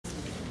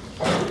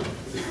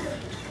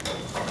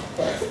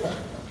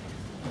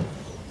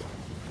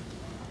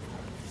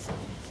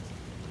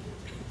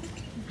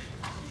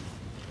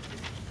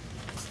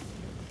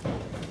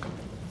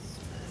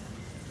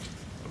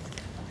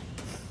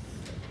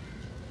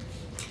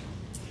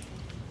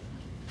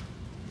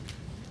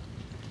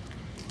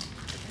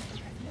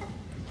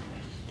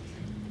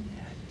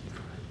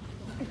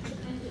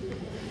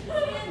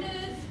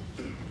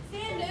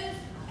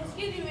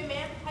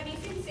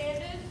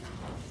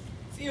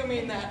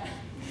that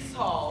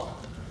tall,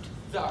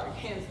 dark,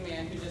 handsome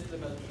man who's just the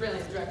most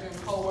brilliant director in the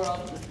whole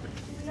world?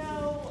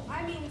 No,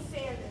 I mean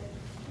Sanders.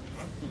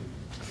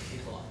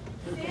 Thanks a lot.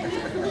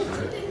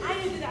 Sanders?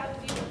 I knew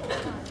that was you the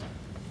whole time.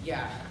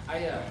 Yeah,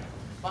 I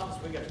bought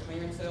this wig at a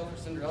clearance sale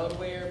for Cinderella to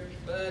wear,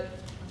 but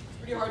it's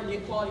pretty hard to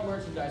get quality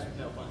merchandise with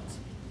no funds.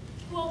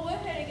 Well, go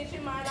ahead and get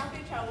your mind off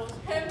your troubles.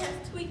 Herm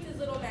has tweaked his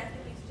little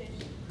masterpiece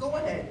dish. Go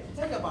ahead,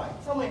 take a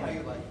bite. Tell me how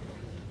you like it.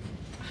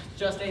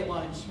 Just ate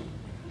lunch.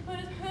 But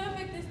it's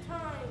perfect this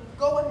time.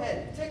 Go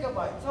ahead, take a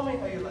bite. Tell me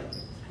how you like it.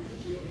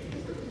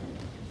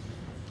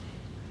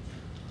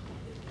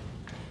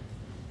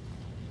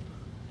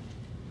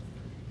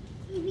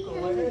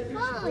 Go ahead, you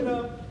should get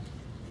up.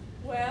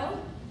 Well,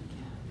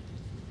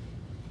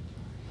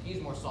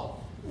 Needs more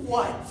salt.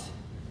 What?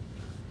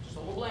 Just a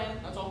little bland,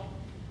 that's all.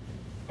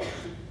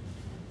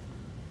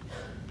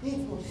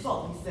 Needs more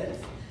salt, he says.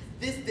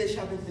 This dish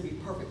happens to be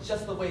perfect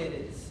just the way it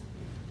is.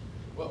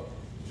 Well,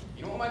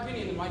 you don't want my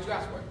opinion, then why'd you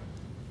ask for it?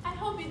 I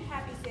hope he's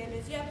happy,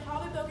 Sanders. You have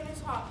probably broken his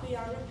heart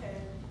beyond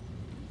repair.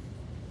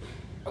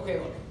 Okay,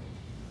 look.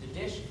 The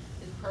dish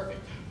is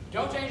perfect.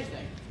 Don't change a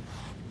thing.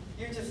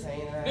 You're just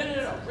saying that.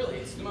 No, really.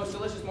 It's the most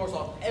delicious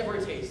morsel I've ever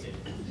tasted.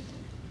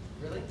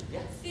 Really? Yeah.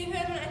 See,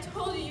 Herman, I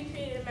told you you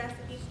created a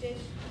masterpiece dish.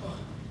 Oh,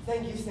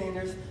 thank you,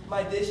 Sanders.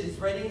 My dish is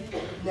ready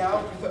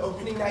now for the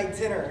opening night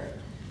dinner.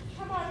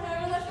 Come on,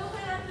 Herman, let's go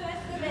plan out the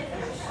rest of the menu.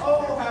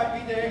 Oh,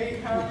 happy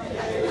day, happy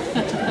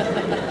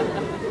day.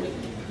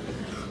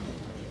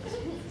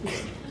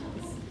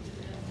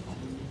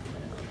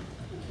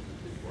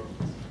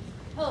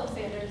 Hello,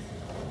 Sanders.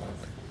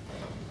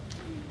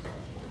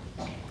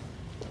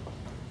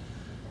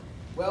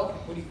 Well,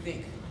 what do you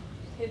think?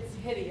 It's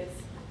hideous.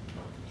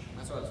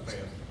 That's what I was afraid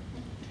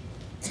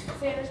of.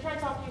 Sanders, can I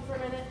talk to you for a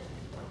minute?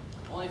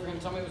 Only for him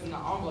to tell me it was in the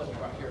envelope you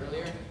brought here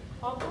earlier.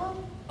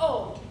 Envelope?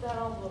 Oh, that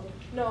envelope.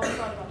 No, it's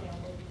not about the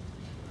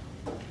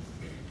envelope.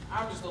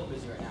 I'm just a little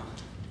busy right now.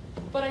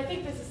 But I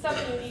think this is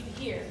something you need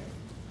to hear.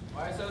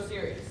 Why so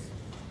serious?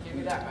 Can't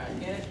be that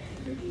bad, can it?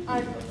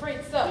 I'm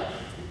afraid so.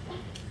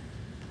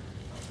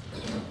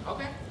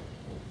 Okay.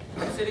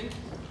 I'm sitting.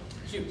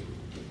 Shoot.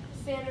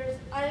 Sanders,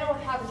 I know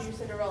what happened to your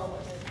Cinderella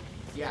wedding,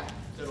 Yeah,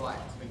 so do I.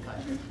 It's been cut.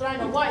 but I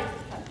know why it's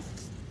been cut.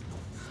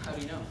 How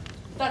do you know?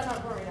 That's not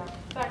important right now.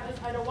 The fact is,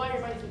 I know why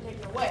your money's been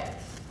taken away.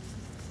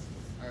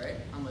 All right,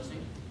 I'm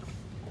listening.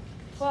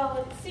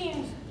 Well, it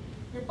seems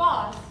your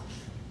boss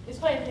is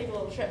planning to take a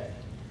little trip.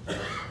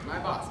 My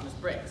boss, Miss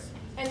Briggs.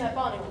 And that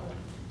Bonnie woman.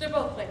 They're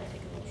both planning to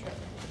take a little trip.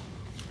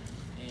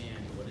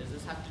 And what does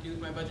this have to do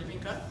with my budget being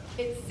cut?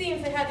 It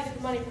seems they had to get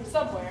the money from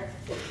somewhere.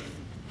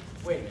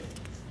 Wait a minute.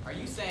 Are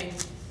you saying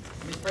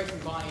Miss Briggs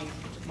and Bonnie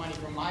took money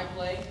from my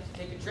play to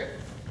take a trip?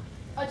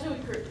 A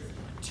two-week cruise.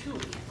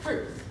 2-week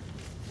cruise.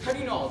 How do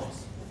you know all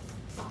this?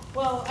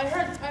 Well,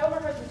 I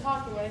overheard them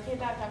talking when I came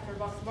back after a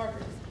box of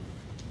markers.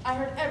 I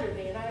heard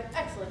everything, and I have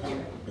excellent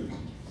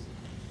hearing.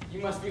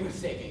 You must be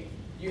mistaken.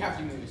 You have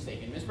to be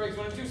mistaken. Miss Briggs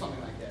wouldn't do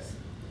something like this.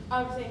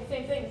 I was saying the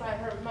same thing if I had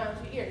heard with my own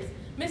 2 ears.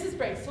 Mrs.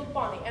 Briggs told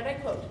Bonnie, and I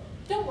quote,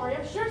 "Don't worry,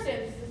 I'm sure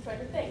Sanders is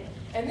expected thing."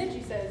 And then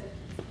she says,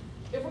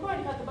 "If we're going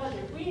to cut the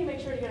budget, we need to make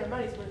sure to get our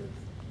money's worth."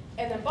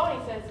 And then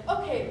Bonnie says,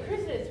 "Okay, the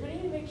cruise it is. We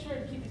need to make sure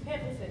to keep these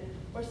pamphlets in,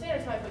 or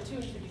Sanders might put 2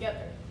 and 2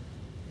 together."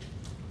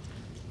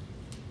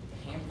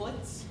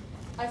 Pamphlets?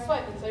 I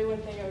swiped it so you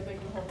wouldn't think I was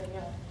making the whole thing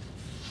up.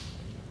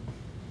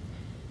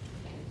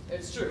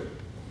 It's true.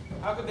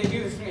 How could they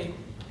do this to me?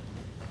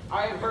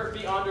 I am hurt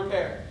beyond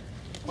repair.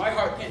 My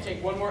heart can't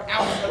take one more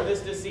ounce of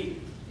this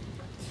deceit.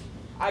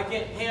 I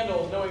can't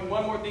handle knowing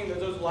one more thing that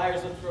those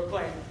liars have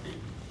proclaimed.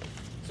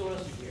 So what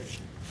else do you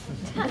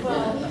hear?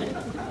 Well,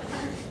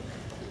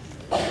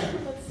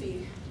 let's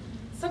see.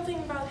 Something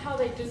about how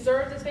they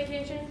deserved this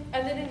vacation,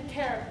 and they didn't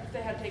care if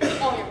they had to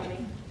take all your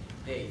money.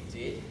 They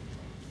did?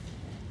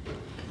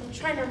 I'm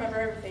trying to remember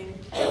everything.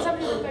 But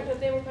something to the effect that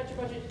they would cut your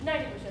budget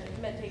 90% if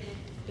it meant taking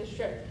this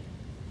trip.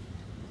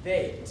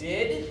 They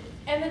did?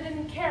 And they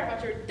didn't care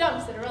about your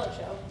dumb Cinderella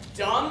show.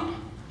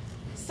 Dumb?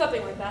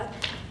 Something like that.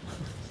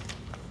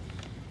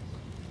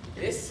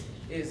 This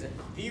is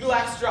the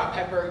last straw,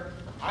 Pepper.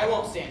 I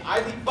won't stand.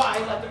 I leave by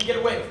and let them get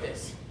away with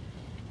this.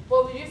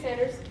 What will you do,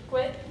 Sanders?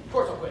 Quit? Of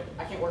course I'll quit.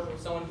 I can't work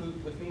with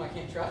someone with whom I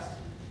can't trust.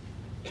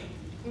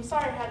 I'm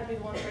sorry I had to be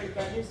the one to break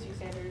bad news to you,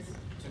 Sanders.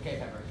 It's okay,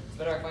 Pepper. It's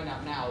better I find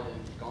out now than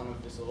going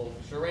with this little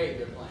charade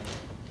they're playing.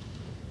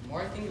 The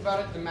more I think about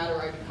it, the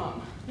madder I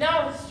become. Now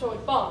I was to show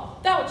it bomb.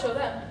 That would show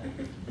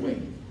them.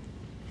 Wait.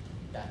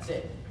 That's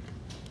it.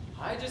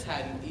 I just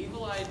had an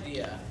evil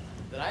idea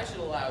that I should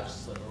allow to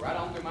slip right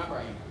on through my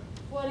brain.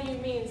 What do you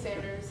mean,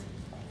 Sanders?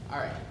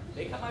 Alright,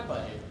 they cut my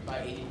budget by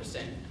 80%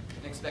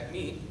 and expect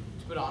me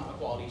to put on a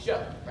quality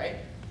show, right?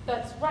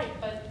 That's right,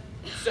 but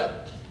So,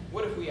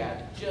 what if we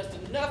had just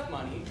enough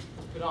money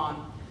to put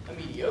on a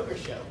mediocre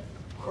show?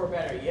 Or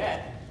better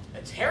yet,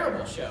 a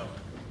terrible show?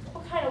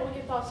 what kind of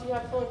wicked thoughts do you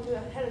have flowing through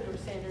that head of yours,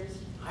 Sanders?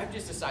 I've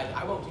just decided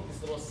I won't take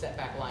this little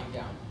setback lying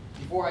down.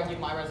 Before I give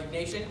my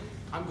resignation,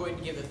 I'm going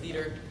to give the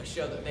theater a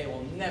show that they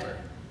will never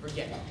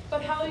forget.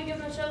 But how will you give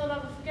them a show they'll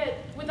never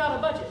forget without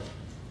a budget?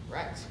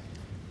 Right.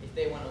 If if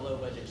they want a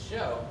low-budget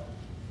show,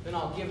 then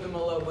I'll give them a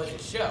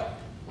low-budget show.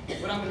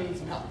 But I'm going to need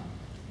some help.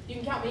 You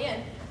can count me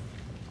in.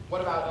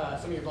 What about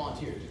some of your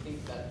volunteers? Do you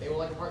think that they will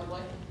like the part to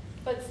play?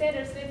 But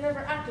Sanders, they've never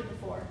acted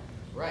before.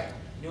 Right.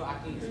 You know,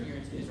 acting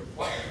experience is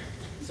required.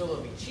 So it'll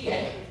be cheap.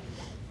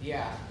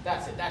 Yeah,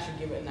 that's it. That should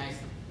give it a nice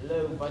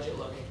low-budget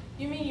look.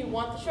 You mean you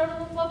want the show to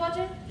look low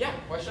budget? Yeah,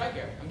 why should I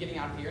care? I'm getting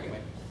out of here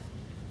anyway.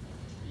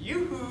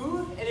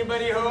 Yoo-hoo!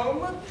 Anybody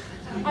home?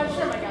 I'm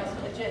sure my guys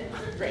are legit.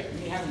 Great,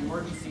 we have an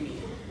emergency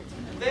meeting.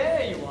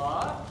 There you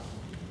are.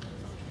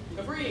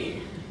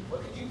 Capri,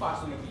 what could you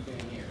possibly be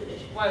doing here?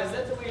 Why, is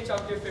that the way you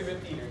talk to your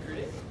favorite theater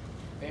critic?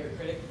 Favorite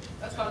critic?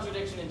 That's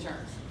contradiction in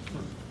terms.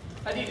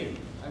 How do you do?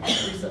 I'm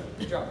Teresa,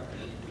 the drummer.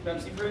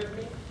 Perhaps you've heard of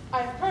me?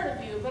 I've heard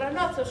of you, but I'm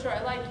not so sure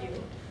I like you.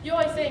 You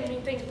always say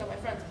mean things about my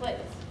friend's plays.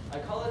 I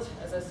call it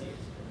as I see it,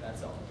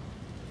 that's all.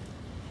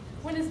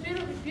 When his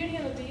Beauty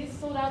and the Beast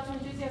sold out to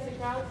enthusiastic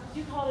crowds,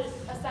 you called it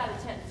a sad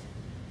attempt.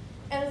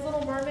 And his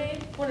Little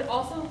Mermaid, when it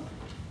also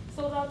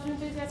sold out to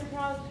enthusiastic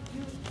crowds,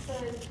 you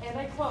said, and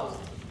I quote,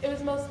 it was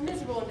the most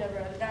miserable endeavor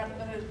of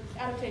an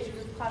adaptation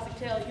of a classic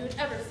tale you had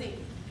ever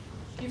seen.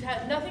 You've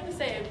had nothing good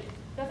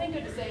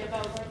to say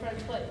about my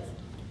friend's plays.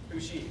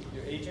 Who's she?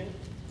 Your agent?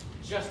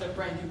 Just a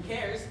friend who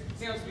cares.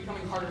 Seems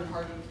becoming harder and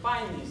harder to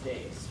find these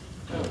days.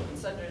 Oh, and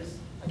Sunders,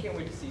 I can't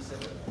wait to see some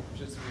of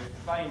just your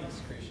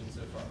finest creations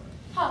so far.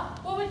 Huh,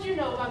 what would you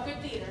know about good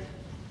theater?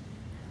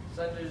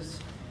 Sunders,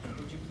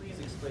 would you please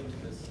explain to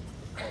this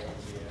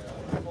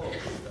full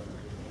stuff?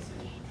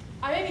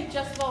 I may be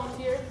just a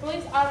volunteer, but at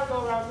least I don't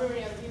go around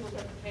ruining other people's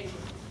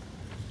reputations.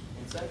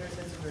 And Sunders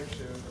has a great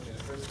show for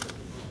the first look.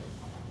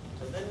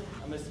 So then,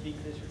 I must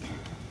speak this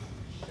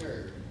your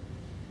Sure.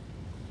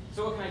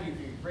 So what can I do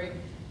for you, Greg?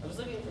 I was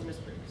looking for Miss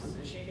Briggs.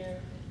 Is she here?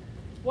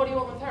 What do you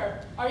want with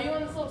her? Are you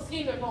on this little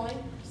scheme they're pulling?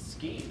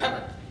 Ski.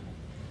 Pepper,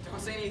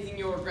 don't say anything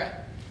you'll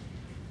regret.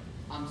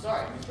 I'm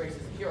sorry, Miss Briggs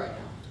isn't here right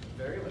now.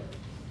 Very well.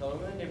 Tell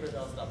me the neighbors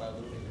I'll stop by a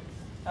little later.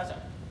 That's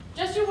all.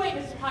 Just you wait,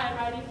 Mr. High and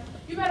Mighty.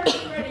 You better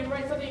be ready to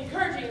write something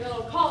encouraging in that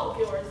little call of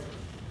yours.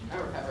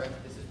 Remember, Pepper,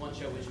 this is one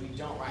show which we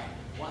don't write.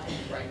 We want you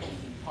to write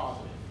anything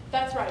positive.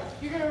 That's right.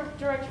 You're going to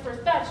direct your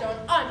first bad show,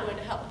 and I'm going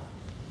to help.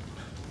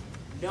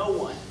 No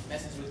one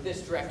messes with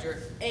this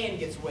director and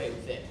gets away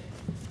with it.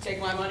 Take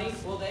my money,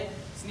 will they?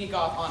 Sneak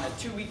off on a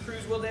 2-week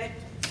cruise, will they?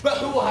 But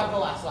who will have the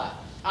last laugh?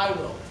 I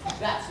will.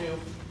 That's who.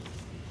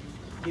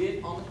 Get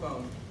it on the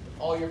phone with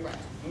all your friends.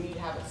 We need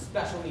to have a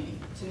special meeting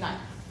tonight.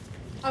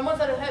 I'm one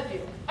step ahead of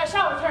you. I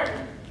shall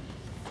return.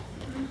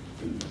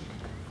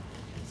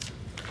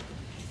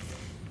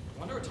 I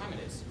wonder what time it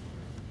is.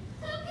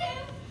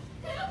 Cuckoo!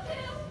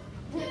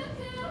 Cuckoo!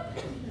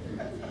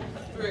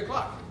 Cuckoo! 3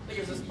 o'clock. That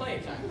gives us plenty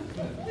of time.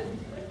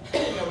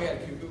 You know we had a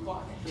cuckoo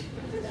clock.